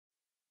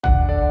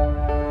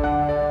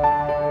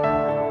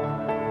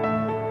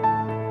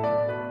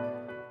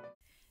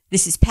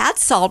This is Pat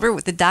Salber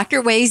with The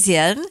Doctor Weighs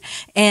In,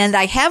 and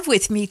I have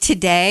with me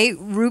today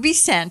Rubi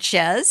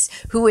Sanchez,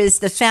 who is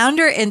the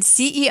founder and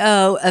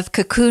CEO of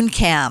Cocoon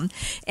Cam.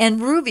 And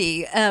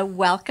Rubi,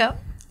 welcome.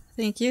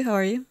 Thank you. How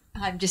are you?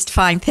 I'm just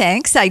fine,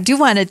 thanks. I do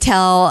want to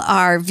tell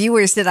our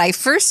viewers that I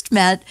first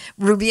met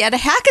Rubi at a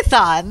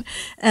hackathon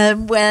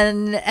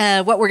when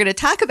what we're going to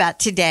talk about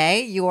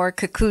today, your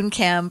Cocoon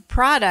Cam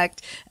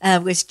product,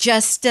 was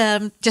just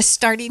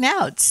starting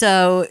out.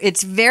 So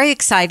it's very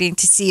exciting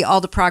to see all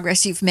the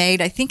progress you've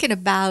made, I think in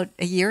about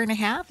a year and a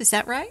half. Is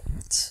that right?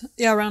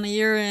 Yeah, around a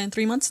year and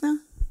 3 months now.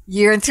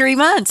 Year and 3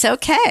 months.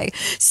 Okay.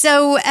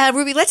 So,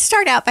 Rubi, let's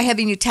start out by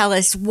having you tell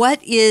us,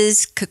 what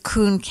is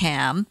Cocoon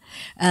Cam?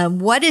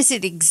 What is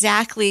it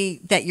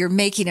exactly that you're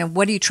making, and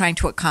what are you trying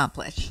to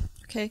accomplish?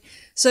 Okay.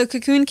 So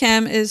Cocoon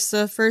Cam is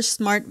the first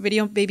smart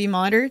video baby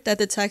monitor that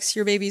detects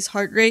your baby's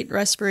heart rate,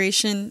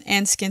 respiration,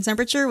 and skin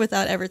temperature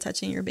without ever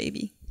touching your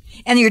baby.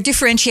 And your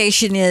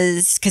differentiation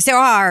is, because there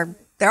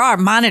are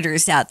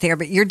monitors out there,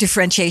 but your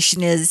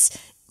differentiation is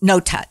no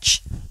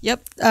touch.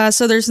 Yep.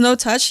 So there's no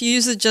touch. You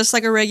use it just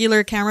like a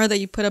regular camera that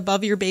you put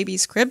above your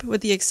baby's crib, with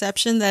the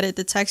exception that it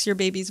detects your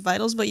baby's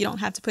vitals, but you don't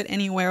have to put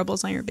any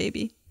wearables on your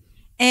baby.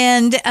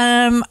 And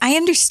I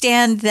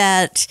understand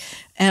that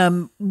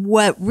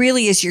what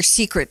really is your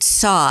secret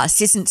sauce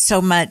isn't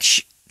so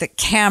much the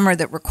camera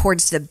that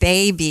records the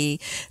baby,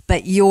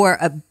 but your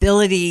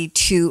ability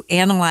to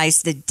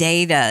analyze the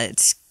data.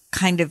 It's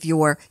kind of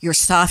your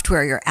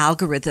software, your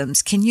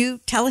algorithms. Can you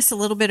tell us a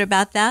little bit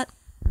about that?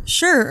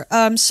 Sure.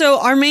 So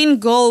our main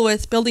goal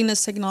with building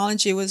this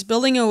technology was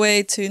building a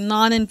way to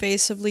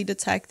non-invasively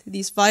detect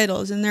these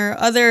vitals. And there are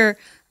other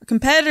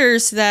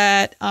competitors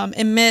that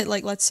emit,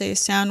 like, let's say,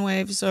 sound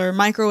waves or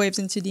microwaves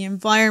into the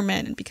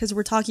environment. And because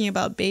we're talking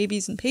about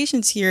babies and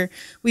patients here,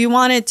 we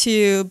wanted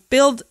to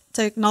build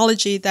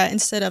technology that,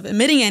 instead of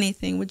emitting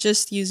anything, would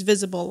just use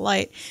visible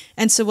light.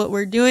 And so what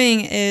we're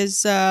doing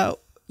is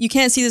you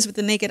can't see this with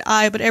the naked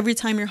eye, but every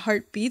time your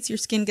heart beats, your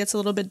skin gets a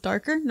little bit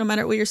darker, no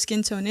matter what your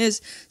skin tone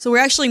is. So we're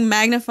actually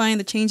magnifying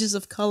the changes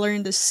of color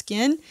in the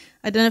skin,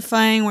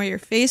 identifying where your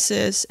face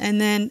is,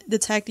 and then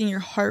detecting your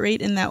heart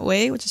rate in that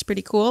way, which is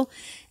pretty cool.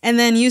 And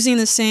then using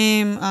the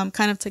same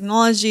kind of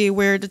technology,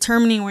 we're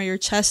determining where your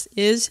chest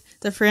is,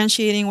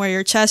 differentiating where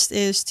your chest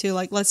is to,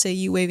 like, let's say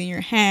you waving your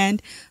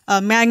hand,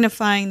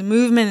 magnifying the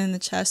movement in the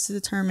chest to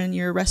determine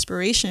your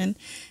respiration.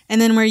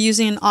 And then we're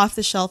using an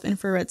off-the-shelf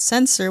infrared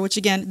sensor, which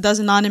again does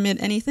not emit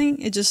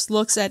anything. It just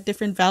looks at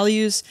different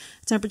values,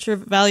 temperature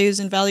values,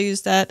 and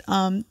values that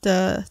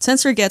the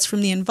sensor gets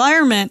from the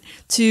environment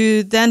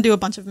to then do a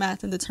bunch of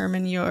math and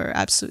determine your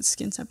absolute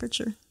skin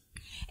temperature.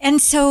 And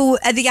so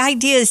the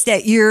idea is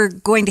that you're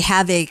going to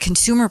have a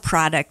consumer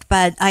product,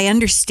 but I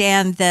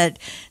understand that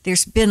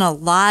there's been a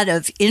lot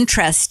of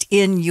interest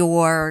in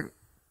your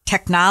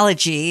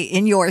technology,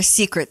 in your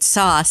secret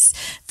sauce,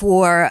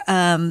 for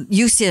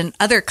use in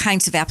other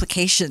kinds of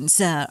applications.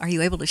 Are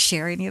you able to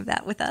share any of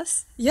that with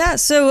us? Yeah,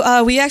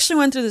 so we actually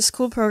went through this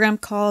cool program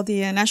called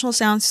the National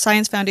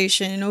Science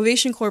Foundation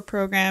Innovation Corps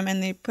program,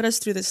 and they put us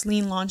through this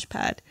Lean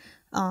Launchpad,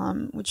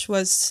 which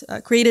was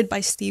created by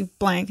Steve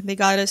Blank. They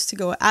got us to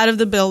go out of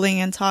the building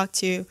and talk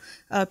to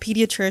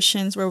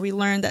pediatricians, where we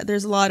learned that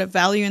there's a lot of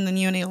value in the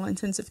neonatal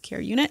intensive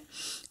care unit.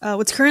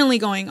 What's currently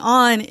going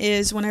on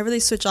is, whenever they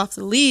switch off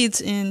the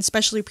leads in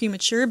especially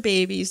premature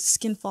babies,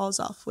 skin falls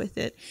off with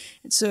it.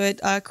 And so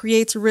it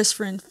creates a risk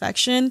for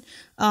infection.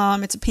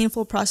 It's a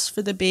painful process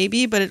for the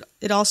baby, but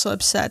it also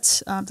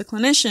upsets the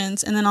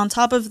clinicians. And then on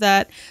top of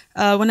that,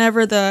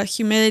 whenever the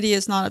humidity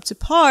is not up to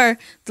par,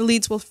 the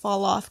leads will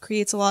fall off,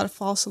 creates a lot of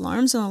false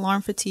alarms and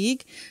alarm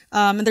fatigue.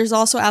 And there's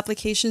also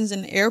applications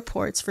in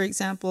airports, for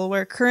example,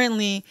 where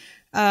currently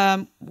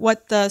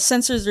what the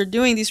sensors are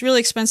doing, these really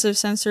expensive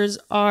sensors,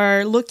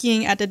 are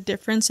looking at the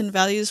difference in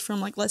values from,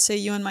 like, let's say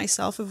you and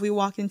myself, if we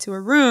walk into a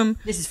room.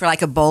 This is for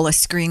like Ebola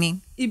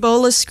screening?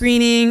 Ebola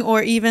screening,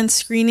 or even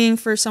screening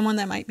for someone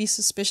that might be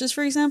suspicious,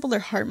 for example. Their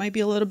heart might be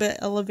a little bit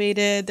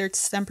elevated, their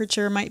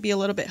temperature might be a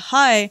little bit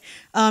high,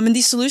 and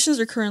these solutions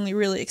are currently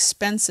really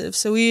expensive.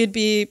 So we would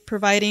be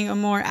providing a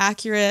more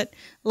accurate,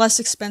 less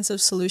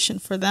expensive solution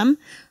for them.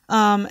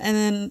 And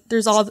then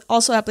there's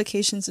also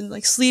applications in,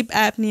 like, sleep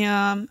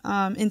apnea,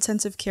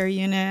 intensive care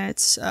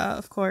units,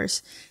 of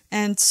course,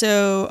 and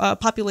so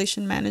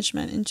population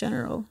management in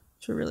general,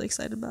 which we're really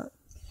excited about.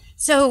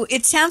 So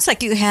it sounds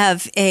like you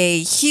have a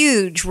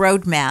huge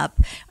roadmap.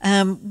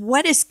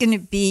 What is going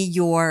to be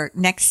your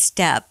next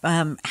step?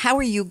 How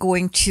are you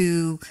going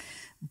to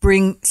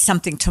bring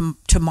something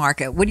to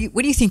market? What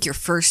do you think your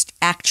first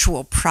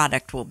actual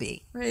product will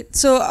be? Right.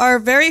 So our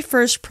very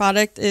first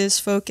product is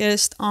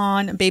focused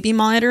on baby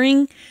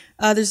monitoring.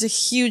 There's a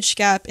huge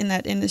gap in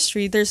that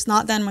industry. There's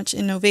not that much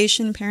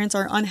innovation. Parents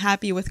are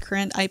unhappy with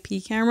current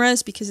IP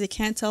cameras because they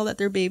can't tell that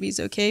their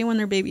baby's okay when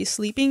their baby's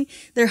sleeping.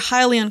 They're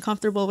highly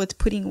uncomfortable with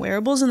putting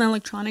wearables and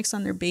electronics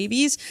on their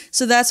babies.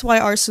 So that's why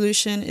our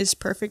solution is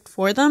perfect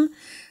for them.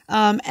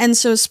 And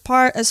so as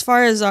far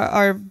as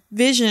our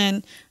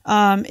vision,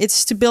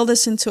 it's to build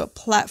this into a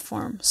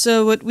platform.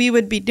 So what we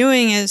would be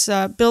doing is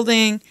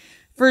building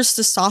first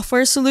the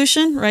software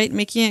solution, right,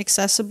 making it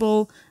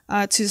accessible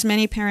to as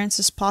many parents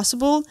as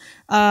possible,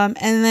 and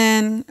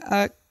then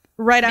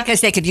right after,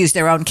 because they could use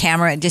their own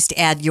camera and just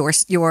add your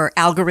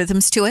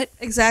algorithms to it.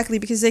 Exactly,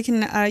 because they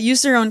can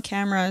use their own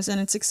cameras and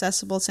it's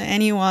accessible to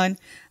anyone.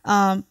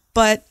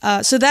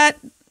 So that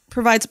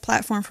provides a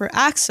platform for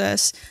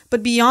access,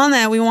 but beyond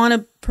that, we want to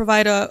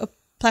provide a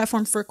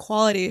platform for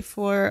quality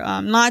for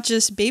not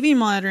just baby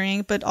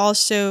monitoring, but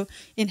also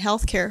in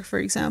healthcare, for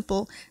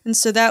example. And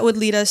so that would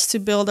lead us to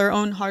build our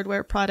own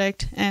hardware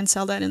product and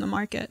sell that in the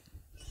market.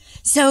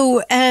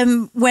 So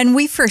when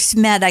we first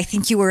met, I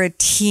think you were a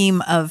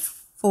team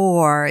of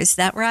 4. Is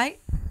that right?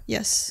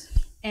 Yes.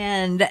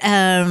 And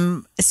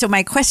so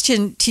my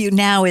question to you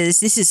now is,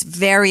 this is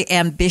very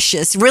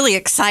ambitious, really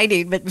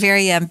exciting, but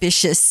very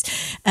ambitious.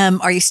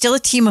 Are you still a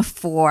team of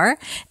 4?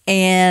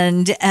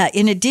 And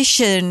in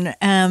addition,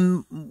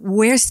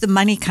 where's the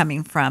money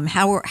coming from?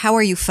 How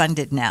are you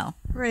funded now?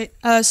 Right.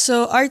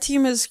 So our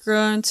team has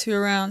grown to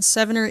around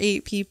 7 or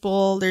 8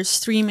 people. There's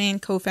 3 main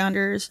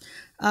co-founders,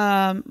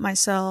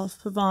 myself,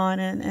 Pavan,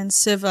 and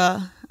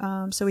Siva.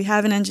 So we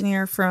have an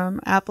engineer from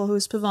Apple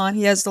who's Pavan.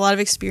 He has a lot of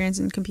experience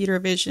in computer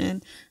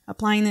vision,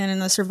 applying it in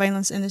the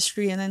surveillance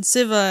industry. And then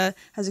Siva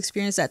has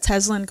experience at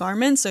Tesla and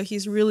Garmin. So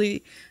he's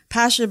really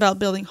passionate about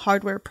building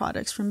hardware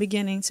products from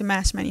beginning to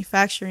mass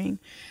manufacturing.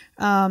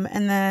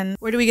 And then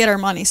where do we get our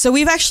money? So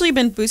we've actually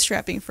been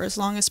bootstrapping for as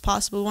long as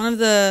possible. One of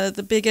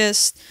the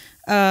biggest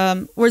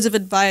words of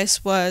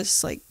advice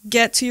was like,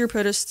 get to your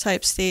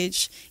prototype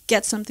stage,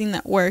 get something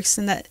that works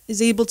and that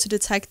is able to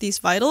detect these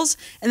vitals.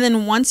 And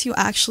then once you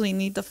actually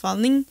need the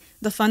funding,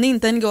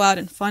 then go out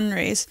and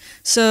fundraise.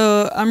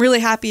 So I'm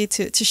really happy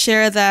to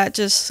share that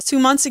just 2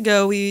 months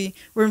ago, we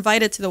were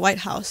invited to the White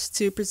House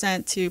to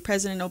present to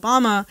President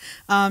Obama.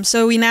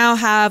 So we now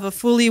have a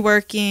fully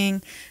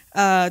working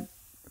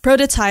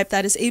prototype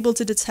that is able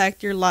to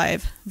detect your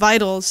live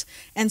vitals.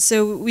 And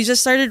so we just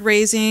started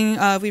raising,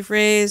 we've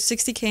raised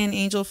 $60K in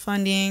angel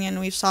funding, and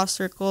we've soft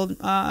circled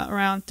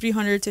around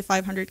 $300 to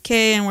 $500K,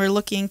 and we're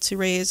looking to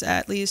raise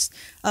at least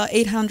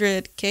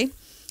 $800K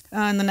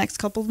in the next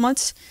couple of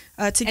months.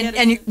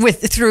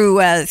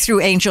 Through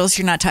angels,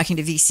 you're not talking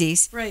to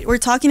VCs? Right, we're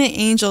talking to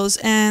angels,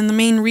 and the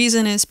main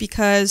reason is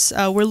because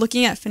we're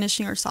looking at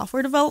finishing our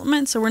software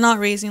development, so we're not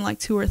raising like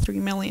 2 or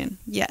 3 million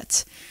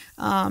yet.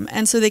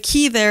 And so the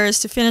key there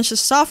is to finish the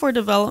software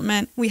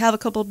development. We have a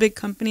couple of big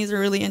companies that are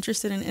really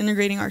interested in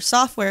integrating our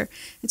software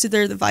into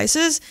their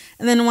devices.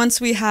 And then once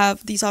we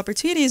have these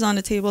opportunities on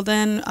the table,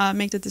 then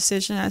make the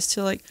decision as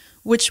to like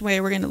which way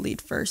we're going to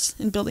lead first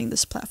in building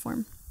this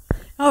platform.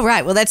 Oh,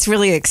 right. Well, that's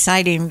really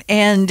exciting.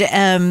 And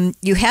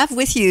you have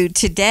with you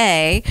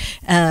today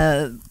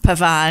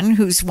Pavan,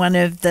 who's one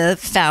of the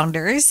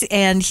founders,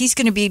 and he's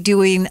going to be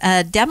doing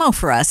a demo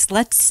for us.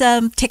 Let's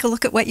take a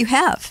look at what you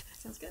have.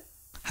 Sounds good.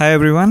 Hi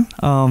everyone,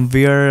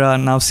 we are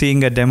now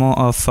seeing a demo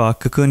of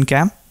Cocoon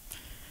Cam.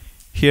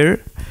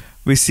 Here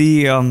we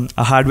see a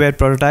hardware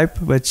prototype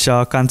which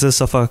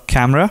consists of a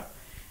camera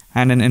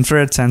and an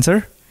infrared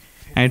sensor,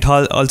 and it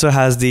also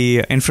has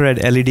the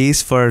infrared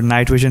LEDs for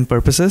night vision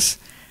purposes.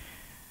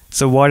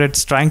 So what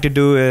it's trying to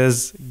do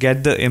is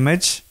get the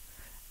image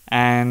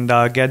and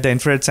get the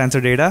infrared sensor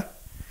data.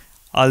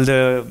 All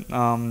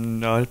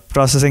the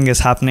processing is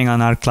happening on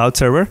our cloud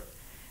server,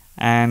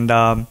 and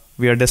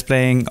we are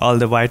displaying all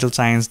the vital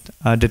signs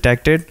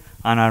detected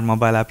on our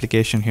mobile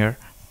application here.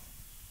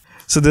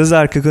 So this is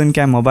our Cocoon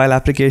Cam mobile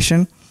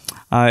application.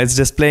 It's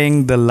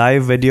displaying the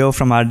live video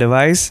from our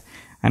device,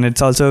 and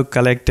it's also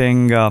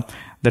collecting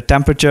the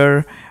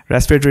temperature,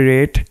 respiratory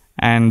rate,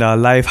 and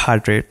live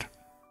heart rate.